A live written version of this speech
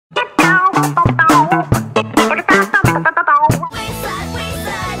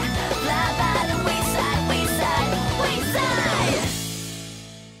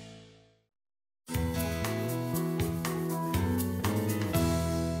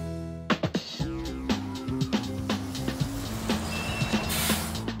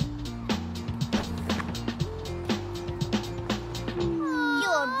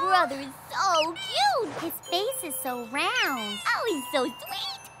so round. Oh, he's so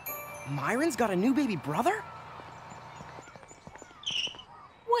sweet. Myron's got a new baby brother?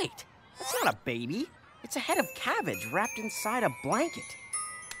 Wait, that's not a baby. It's a head of cabbage wrapped inside a blanket.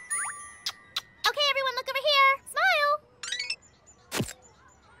 Okay, everyone, look over here.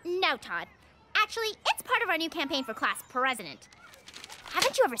 Smile. No, Todd. Actually, it's part of our new campaign for class president.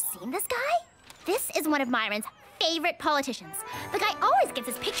 Haven't you ever seen this guy? This is one of Myron's favorite politicians. The guy always gets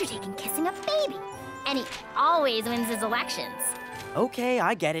his picture taken kissing a baby. And he always wins his elections. Okay,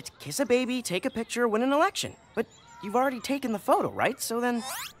 I get it. Kiss a baby, take a picture, win an election. But you've already taken the photo, right? So then,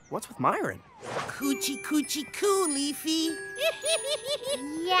 what's with Myron? Coochie coochie coo, Leafy.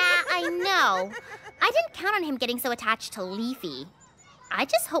 Yeah, I know. I didn't count on him getting so attached to Leafy. I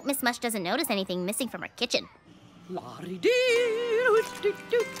just hope Miss Mush doesn't notice anything missing from her kitchen.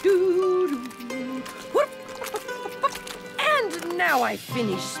 And now I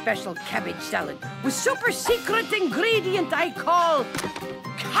finish special cabbage salad with super secret ingredient I call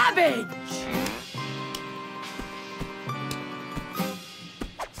cabbage.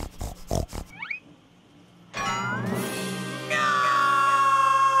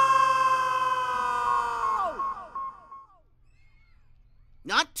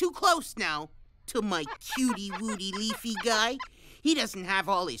 Not too close now to my cutie-wootie Leafy guy. He doesn't have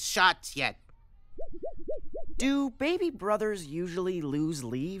all his shots yet. Do baby brothers usually lose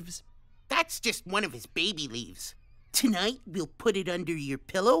leaves? That's just one of his baby leaves. Tonight, we'll put it under your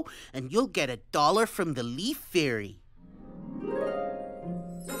pillow, and you'll get $1 from the Leaf Fairy.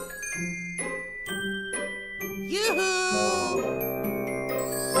 Yoo-hoo!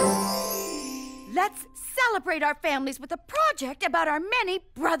 Let's celebrate our families with a project about our many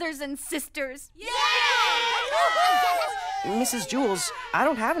brothers and sisters. Yay! Mrs. Jules, I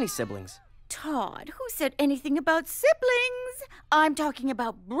don't have any siblings. Todd, who said anything about siblings? I'm talking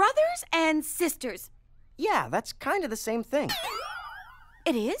about brothers and sisters. Yeah, that's kind of the same thing.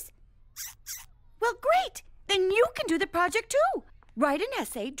 It is? Well, great. Then you can do the project too. Write an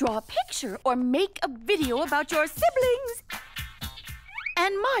essay, draw a picture, or make a video about your siblings.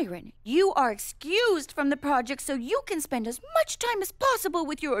 And Myron, you are excused from the project so you can spend as much time as possible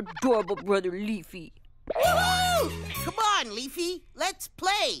with your adorable brother Leafy. Woohoo! Come on, Leafy, let's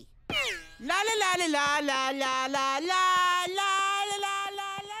play. La la la la la la la la la la la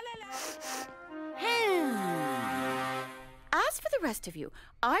la la. As for the rest of you,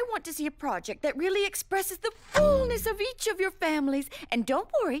 I want to see a project that really expresses the fullness of each of your families. And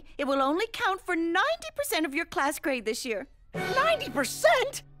don't worry, it will only count for 90% of your class grade this year.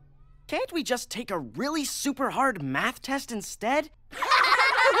 90%? Can't we just take a really super hard math test instead?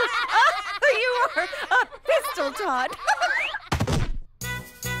 You are a pistol, Todd.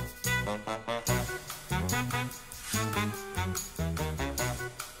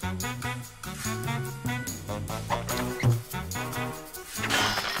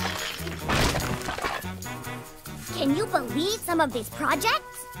 Can you believe some of these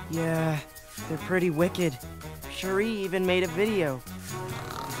projects? Yeah, they're pretty wicked. Cherie even made a video.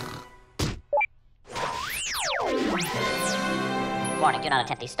 Warning, do not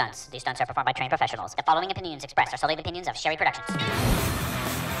attempt these stunts. These stunts are performed by trained professionals. The following opinions expressed are solely the opinions of Cherie Productions.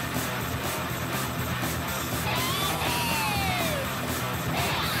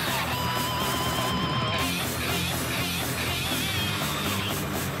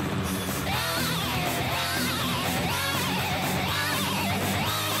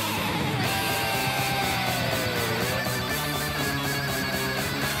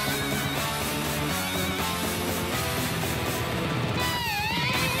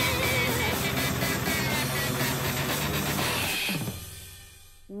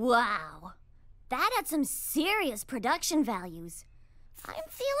 Wow, that had some serious production values. I'm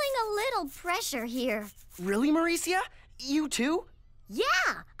feeling a little pressure here. Really, Maurecia? You too?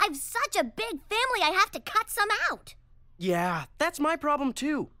 Yeah, I've such a big family I have to cut some out. Yeah, that's my problem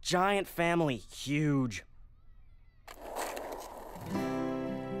too. Giant family, huge.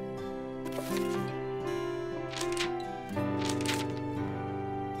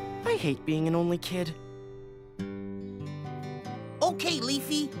 I hate being an only kid. Okay,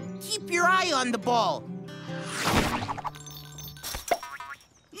 Leafy, keep your eye on the ball.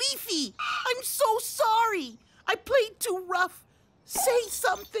 Leafy, I'm so sorry. I played too rough. Say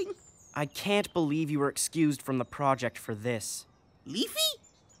something. I can't believe you were excused from the project for this. Leafy?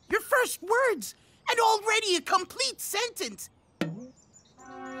 Your first words, and already a complete sentence.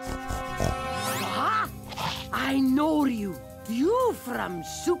 Ah, I know you. You from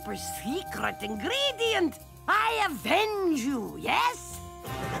Super Secret Ingredient. I avenge you, yes?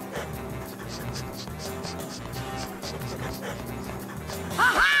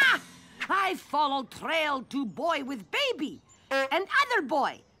 Ha-ha! I follow trail to boy with baby. And other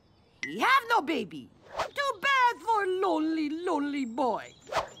boy, he have no baby. Too bad for lonely, lonely boy.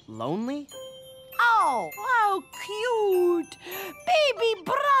 Lonely? Oh, how cute. Baby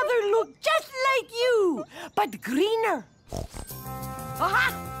brother look just like you, but greener.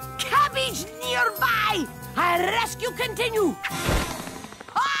 Aha! Cabbage nearby! Our rescue continue.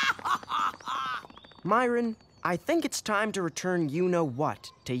 Myron, I think it's time to return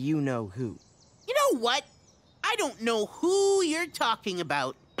you-know-what to you-know-who. You know what? I don't know who you're talking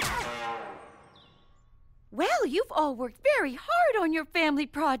about. Well, you've all worked very hard on your family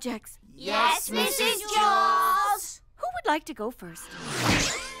projects. Yes, Mrs. Jaws. Who would like to go first?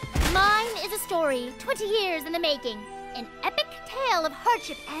 Mine is a story 20 years in the making. An epic tale of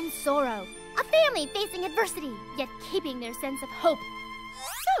hardship and sorrow. A family facing adversity, yet keeping their sense of hope.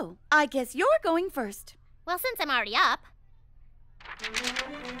 So, I guess you're going first. Well, since I'm already up.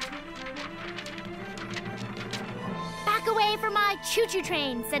 Back away from my choo-choo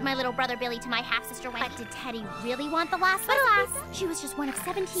train, said my little brother Billy to my half-sister Wendy. But did Teddy really want the last one? But alas, she was just one of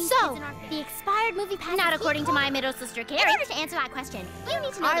 17 kids in our the expired movie pass. Not according to my middle sister Carrie. In order to answer that question, you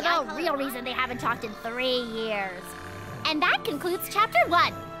need to know the real reason they haven't talked in 3 years. And that concludes chapter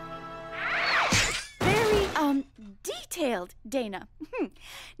 1. Very, detailed, Dana.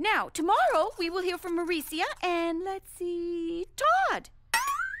 Now, tomorrow we will hear from Maurecia and, let's see, Todd.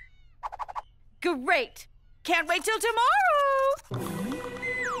 Great. Can't wait till tomorrow.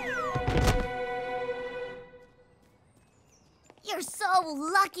 You're so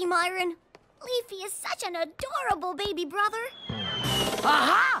lucky, Myron. Leafy is such an adorable baby brother.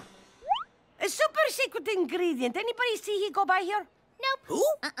 Aha! A super secret ingredient. Anybody see he go by here? Nope. Who?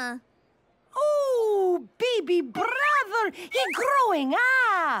 Oh, baby brother, he growing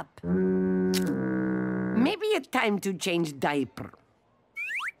up. Maybe it's time to change diaper.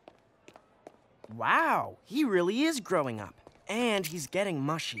 Wow, he really is growing up. And he's getting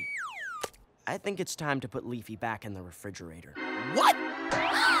mushy. I think it's time to put Leafy back in the refrigerator. What?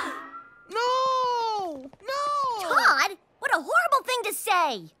 No! No! Todd, what a horrible thing to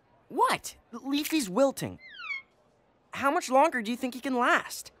say. What? Leafy's wilting. How much longer do you think he can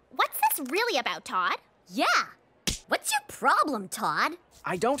last? What's this really about, Todd? Yeah. What's your problem, Todd?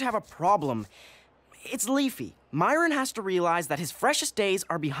 I don't have a problem. It's Leafy. Myron has to realize that his freshest days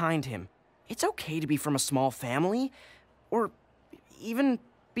are behind him. It's okay to be from a small family, or even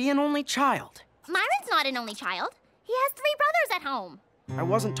be an only child. Myron's not an only child. He has 3 brothers at home. I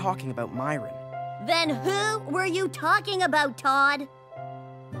wasn't talking about Myron. Then who were you talking about, Todd?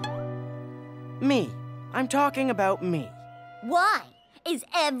 Me. I'm talking about me. Why? Is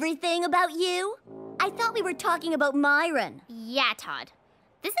everything about you? I thought we were talking about Myron. Yeah, Todd.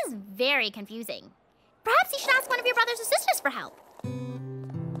 This is very confusing. Perhaps you should ask one of your brothers or sisters for help.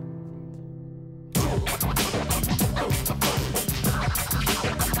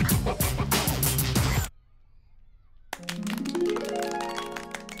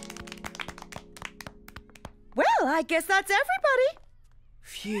 Well, I guess that's everybody.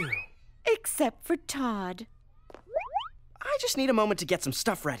 Phew. Except for Todd. I just need a moment to get some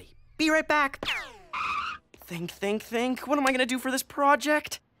stuff ready. Be right back. Think. What am I gonna do for this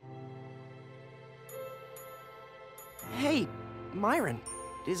project? Hey, Myron,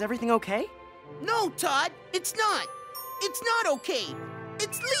 is everything okay? No, Todd, it's not. It's not okay.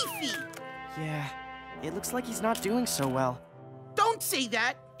 It's Leafy. Yeah, it looks like he's not doing so well. Don't say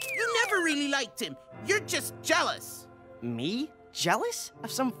that. You never really liked him. You're just jealous. Me? Jealous?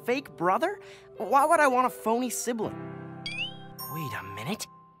 Of some fake brother? Why would I want a phony sibling? Wait a minute.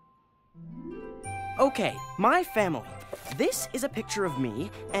 Okay, my family. This is a picture of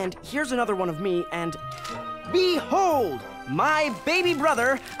me, and here's another one of me, and behold, my baby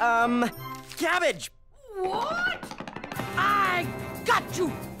brother, Cabbage. What? I got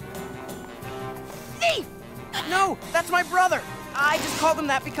you. Thief! No, that's my brother. I just called him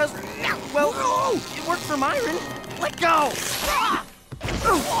that because, well, it worked for Myron. Let go.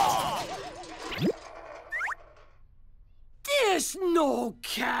 This no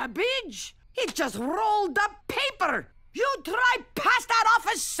cabbage. It just rolled up paper. You try pass that off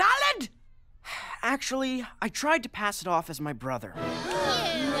as salad? Actually, I tried to pass it off as my brother.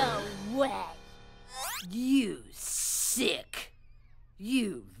 No way. You sick.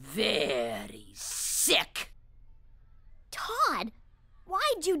 You very sick. Todd,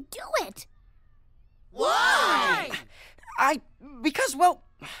 why'd you do it? Why? Because, well,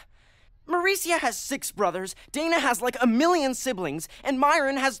 Maurecia has 6 brothers, Dana has like 1 million siblings, and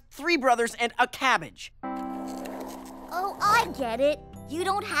Myron has 3 brothers and a cabbage. Oh, I get it. You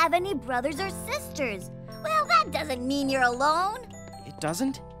don't have any brothers or sisters. Well, that doesn't mean you're alone. It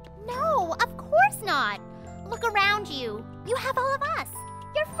doesn't? No, of course not. Look around you. You have all of us.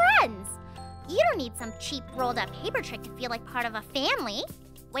 You're friends. You don't need some cheap rolled up paper trick to feel like part of a family.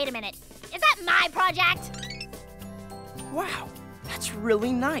 Wait a minute. Is that my project? Wow, that's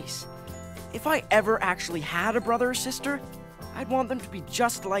really nice. If I ever actually had a brother or sister, I'd want them to be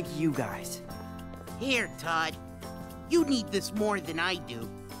just like you guys. Here, Todd. You need this more than I do.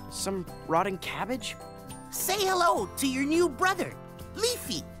 Some rotten cabbage? Say hello to your new brother,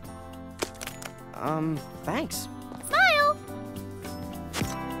 Leafy. Thanks.